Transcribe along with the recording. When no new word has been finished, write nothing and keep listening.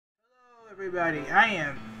everybody, I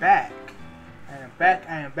am back. I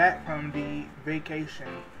am back from the vacation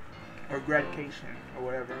or gradication or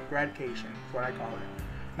whatever. Gradication is what I call it.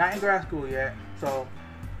 Not in grad school yet. So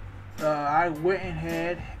I went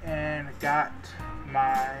ahead and got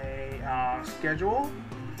my schedule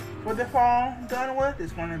for the fall done with.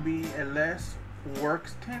 It's going to be a less work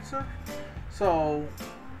intensive. So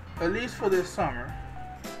at least for this summer,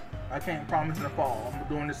 I can't promise in the fall. I'm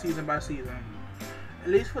doing the season by season. At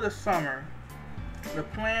least for the summer, the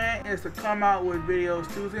plan is to come out with videos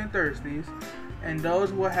Tuesdays and Thursdays, and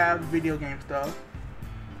those will have video game stuff.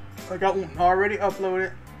 I got one already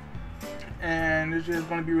uploaded, and it's just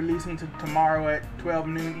going to be releasing tomorrow at 12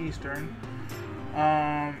 noon Eastern.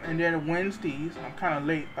 And then Wednesdays, I'm kind of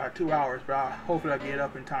late by 2 hours, but hopefully I'll get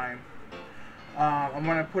up in time. I'm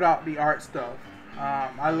going to put out the art stuff.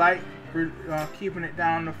 I like keeping it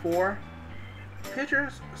down to 4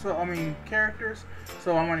 pictures, characters,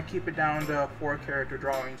 so I'm going to keep it down to 4 character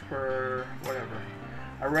drawings per whatever.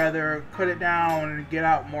 I'd rather cut it down and get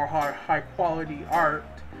out more high quality art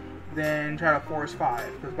than try to force 5,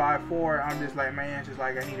 because by 4 I'm just like, man, it's just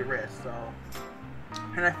like I need a rest. So,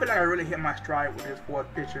 and I feel like I really hit my stride with this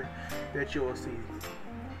 4th picture that you will see.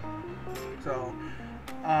 So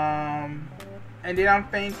and then I'm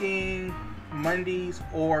thinking Mondays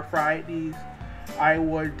or Fridays I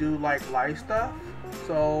would do like live stuff.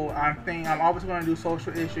 So I'm obviously going to do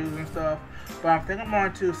social issues and stuff, but I'm thinking I'm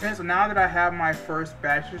going to, since now that I have my first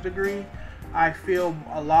bachelor's degree, I feel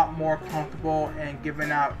a lot more comfortable in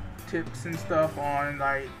giving out tips and stuff on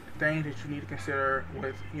like things that you need to consider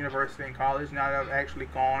with university and college. Now that I've actually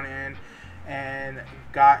gone in and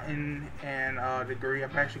gotten a degree,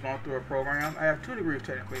 I've actually gone through a program. I have 2 degrees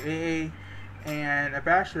technically, AA and a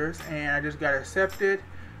bachelor's, and I just got accepted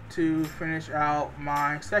to finish out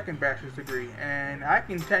my 2nd bachelor's degree, and I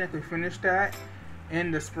can technically finish that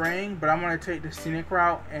in the spring, but I'm going to take the scenic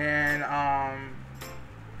route and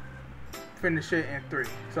finish it in 3.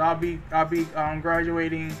 So I'll be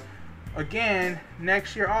graduating again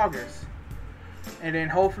next year August, and then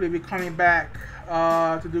hopefully be coming back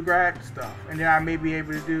to do grad stuff, and then I may be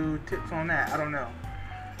able to do tips on that. I don't know.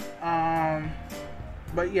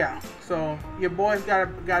 But yeah, so your boy's got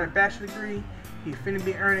a bachelor's degree. He finna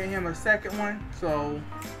be earning him a 2nd one, so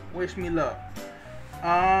wish me luck.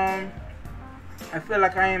 I feel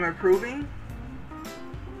like I am improving,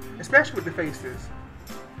 especially with the faces.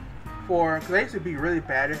 Because I used to be really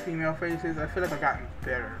bad at female faces. I feel like I've gotten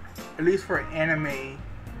better, at least for anime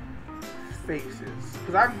faces.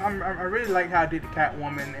 Because I really like how I did the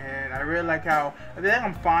Catwoman, and I really like how I think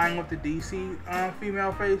I'm fine with the DC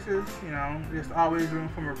female faces. You know, there's always room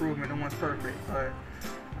for improvement. No one's perfect, but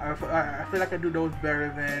I feel like I do those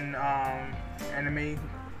better than anime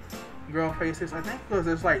girl faces. I think because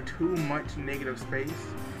there's like too much negative space.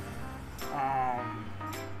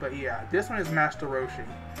 But yeah, this one is Master Roshi.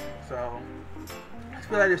 So I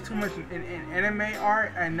feel like there's too much in anime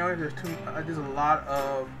art. I know there's a lot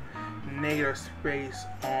of negative space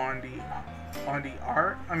on the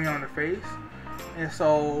art. on the face. And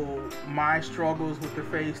so my struggles with the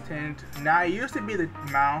face now it used to be the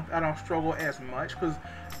mouth. I don't struggle as much because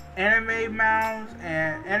anime mouths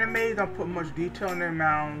and anime don't put much detail in their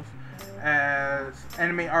mouths as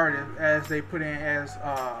anime artists as they put in as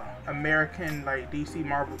American like DC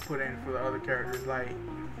Marvel put in for the other characters. Like,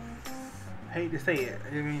 I hate to say it,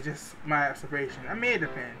 just my observation. It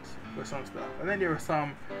depends with some stuff. I think there was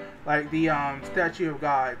some, like the Statue of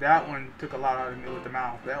God, that one took a lot out of me with the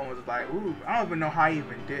mouth. That one was like, ooh, I don't even know how I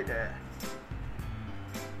even did that.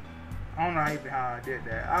 I don't know how I did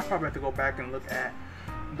that. I'll probably have to go back and look at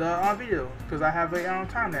the video, because I have a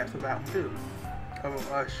time lapse of that one too.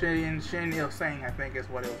 Of Shin Il Sang, I think is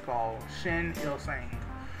what it was called. Shin Il Sang.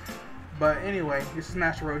 But anyway, this is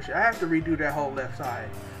Master Roshi. I have to redo that whole left side.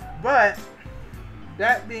 But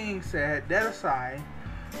that being said, that aside,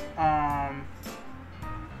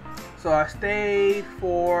 so I stayed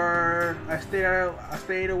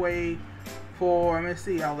away for, let me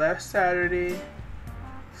see, I left Saturday,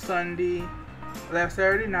 Sunday, left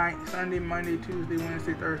Saturday night, Sunday, Monday, Tuesday,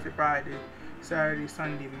 Wednesday, Thursday, Friday, Saturday,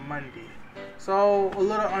 Sunday, Monday. So a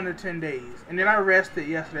little under 10 days. And then I rested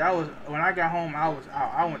yesterday. When I got home, I was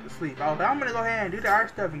out. I went to sleep. I was like, I'm gonna go ahead and do the art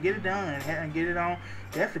stuff and get it done and get it on.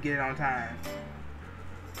 You have to get it on time.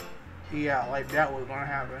 Yeah, like that was gonna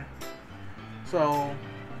happen. So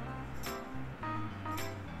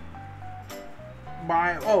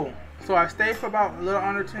so I stayed for about a little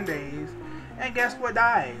under 10 days, and guess what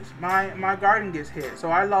dies? My garden gets hit. So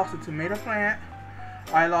I lost a tomato plant,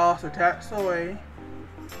 I lost a tatsoi,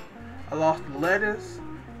 I lost the lettuce,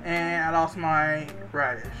 and I lost my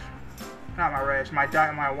radish. not my radish, my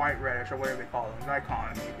white radish or whatever they call them,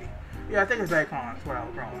 daikon maybe. Yeah, I think it's daikon. That's what I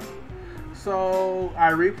was growing. So I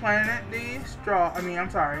replanted the straw. I'm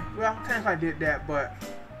sorry. Well, technically I did that, but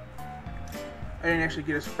I didn't actually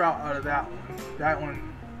get a sprout out of that one. That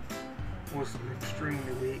one was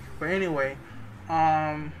extremely weak. But anyway,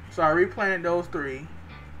 so I replanted those 3.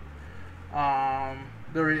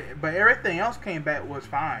 But everything else came back was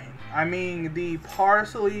fine. The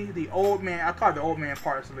parsley, the old man, I call it the old man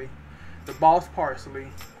parsley, the boss parsley.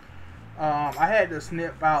 I had to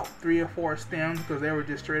snip out 3 or 4 stems because they were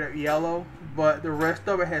just straight up yellow, but the rest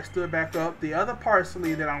of it has stood back up. The other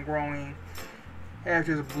parsley that I'm growing has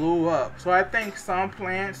just blew up. So I think some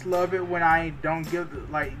plants love it when I don't give,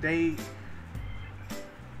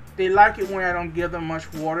 they like it when I don't give them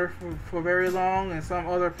much water for very long, and some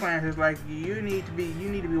other plants is like, you need to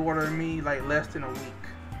be watering me like less than a week.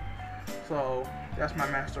 So that's my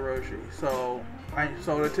Master Roshi. So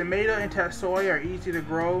the tomato and tatsoi are easy to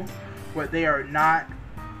grow, but they are not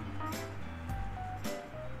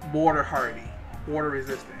water hardy, water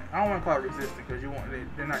resistant. I don't want to call it resistant because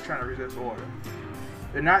they're not trying to resist water.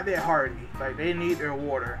 They're not that hardy. Like, they need their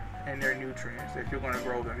water and their nutrients if you're going to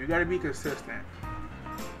grow them. You got to be consistent.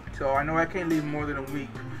 So I know I can't leave more than a week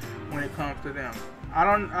when it comes to them.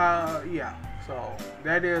 Yeah. So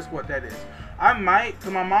that is what that is. I might,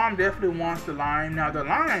 cause my mom definitely wants the lime. Now the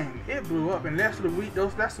lime, it blew up in less than a week.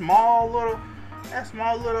 That small little,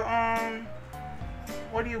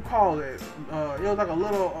 what do you call it? It was like a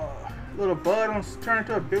little bud turned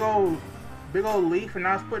into a big old leaf, and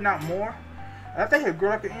now it's putting out more. I think it grew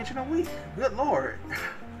like an inch in a week. Good Lord.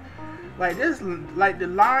 Like the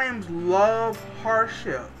limes love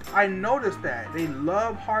hardship. I noticed that. They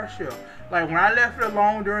love hardship. Like when I left it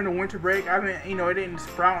alone during the winter break, it didn't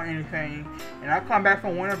sprout anything. And I come back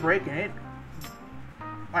from winter break and it,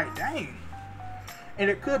 like, dang. And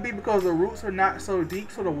it could be because the roots are not so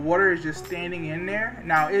deep, so the water is just standing in there.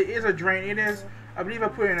 Now it is a drain. I believe I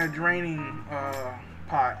put it in a draining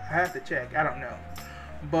pot. I have to check. I don't know.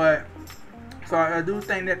 But so I do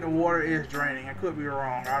think that the water is draining. I could be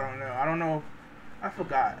wrong. I don't know. I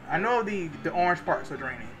forgot. I know the orange parts are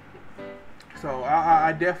draining. So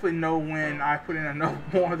I definitely know when I put in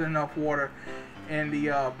more than enough water in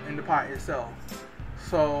the pot itself.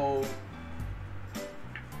 So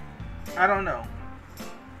I don't know.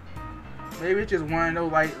 Maybe it's just one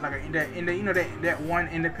of those that one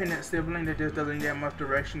independent sibling that just doesn't need that much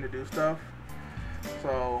direction to do stuff.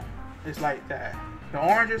 So it's like that. The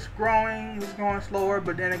orange is growing, it's going slower,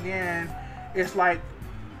 but then again, it's like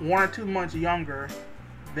 1 or 2 months younger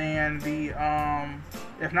than the,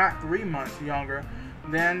 if not 3 months younger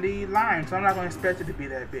than the lime. So I'm not going to expect it to be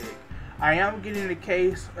that big. I am getting the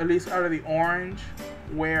case, at least out of the orange,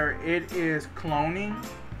 where it is cloning.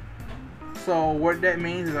 So what that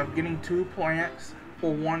means is I'm getting 2 plants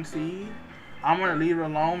for 1 seed. I'm going to leave it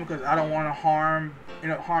alone because I don't want to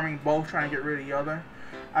end up harming both, trying to get rid of the other.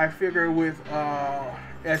 I figure with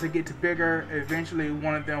as it gets bigger, eventually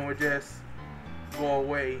one of them will just go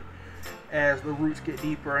away as the roots get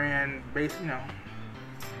deeper and basically, I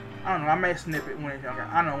don't know. I may snip it when it's younger.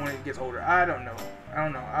 I don't know when it gets older. I don't know.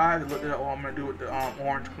 I have to look it up what I'm gonna do with the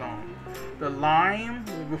orange clone. The lime,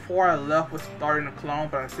 before I left, was starting to clone,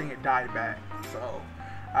 but I'm seeing it die back. So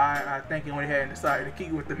I think it went ahead and decided to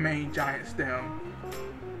keep with the main giant stem.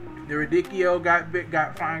 The radicchio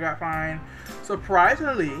got fine.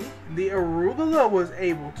 Surprisingly, the arugula was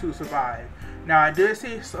able to survive. Now I did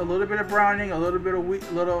see a little bit of browning, a little bit of weak,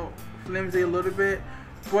 little flimsy, a little bit,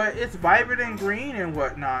 but it's vibrant and green and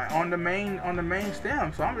whatnot on the main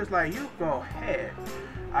stem. So I'm just like, you go ahead.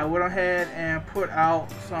 I went ahead and put out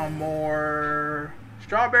some more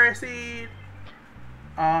strawberry seed.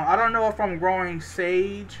 I don't know if I'm growing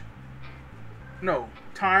sage. No.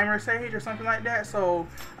 Thyme or sage or something like that. So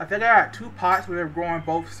I think I got 2 pots where they're growing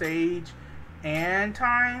both sage and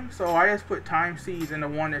thyme. So I just put thyme seeds in the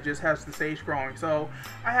one that just has the sage growing. So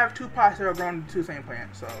I have 2 pots that are growing the 2 same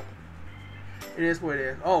plants. So it is what it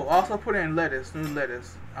is. Oh, also put in lettuce, new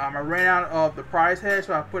lettuce. I ran out of the prize head,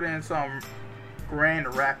 so I put in some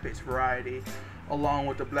Grand Rapids variety along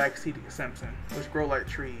with the black seeded Simpson, which grow like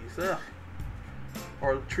trees. Ugh.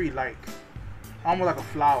 Or tree-like. Almost like a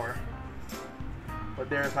flower. But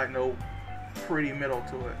there's like no pretty middle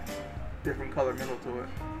to it. Different color middle to it.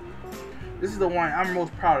 This is the one I'm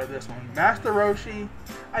most proud of. This one, Master Roshi.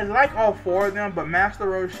 I like all 4 of them, but Master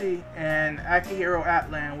Roshi and Akihiro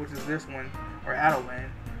Altland, which is this one, or Altland,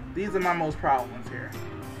 these are my most proud ones here.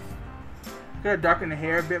 Could have darkened the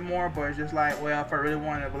hair a bit more, but it's just like, well, if I really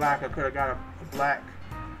wanted black, I could have got a black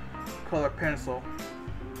color pencil.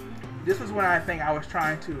 This was when I think I was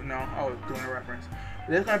trying to, no, I was doing a reference.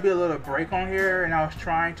 There's gonna be a little break on here, and I was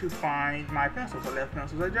trying to find my pencils. I left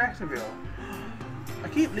pencils at Jacksonville. I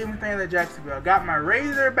keep leaving things at Jacksonville. I got my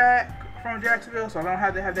razor back from Jacksonville, so I don't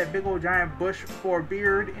have to have that big old giant bush for a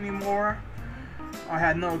beard anymore. I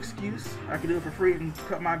had no excuse. I could do it for free and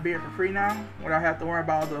cut my beard for free now, without having to worry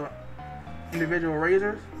about the individual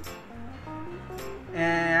razors.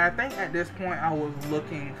 And I think at this point I was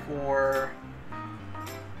looking for,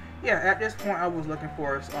 yeah,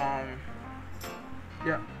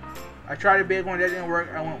 I tried a big one that didn't work.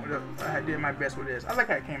 I did my best with this. I like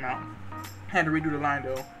how it came out. Had to redo the line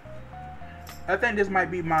though. I think this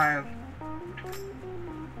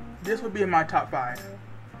would be in my top 5.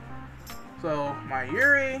 So my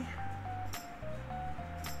Yuri,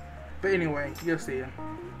 but anyway, you'll see.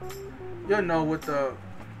 You'll know with the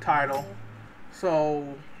title. So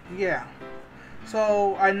yeah.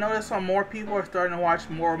 So I noticed some more people are starting to watch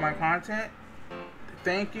more of my content.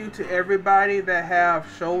 Thank you to everybody that have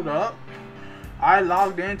showed up. I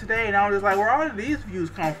logged in today and I was just like, where all of these views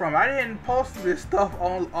come from? I didn't post this stuff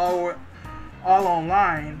all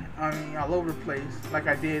online. I mean, all over the place, like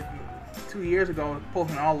I did 2 years ago,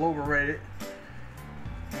 posting all over Reddit.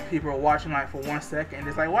 And people are watching like for 1 second.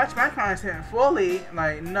 It's like, watch my content fully.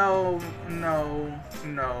 Like, no.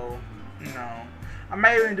 I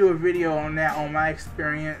might even do a video on that, on my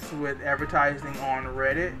experience with advertising on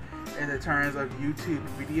Reddit in the terms of YouTube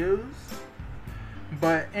videos.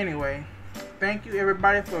 But anyway, thank you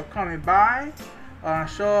everybody for coming by.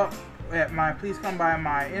 Show up at please come by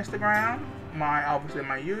my Instagram, obviously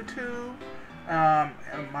my YouTube,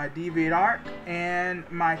 my DeviantArt, and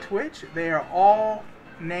my Twitch. They are all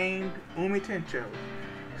named Umitencho.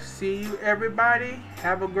 See you everybody.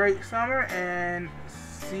 Have a great summer, and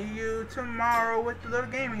see you tomorrow with the little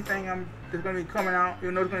gaming thing that's going to be coming out.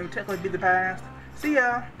 Even though it's going to technically be the past. See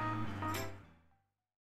ya!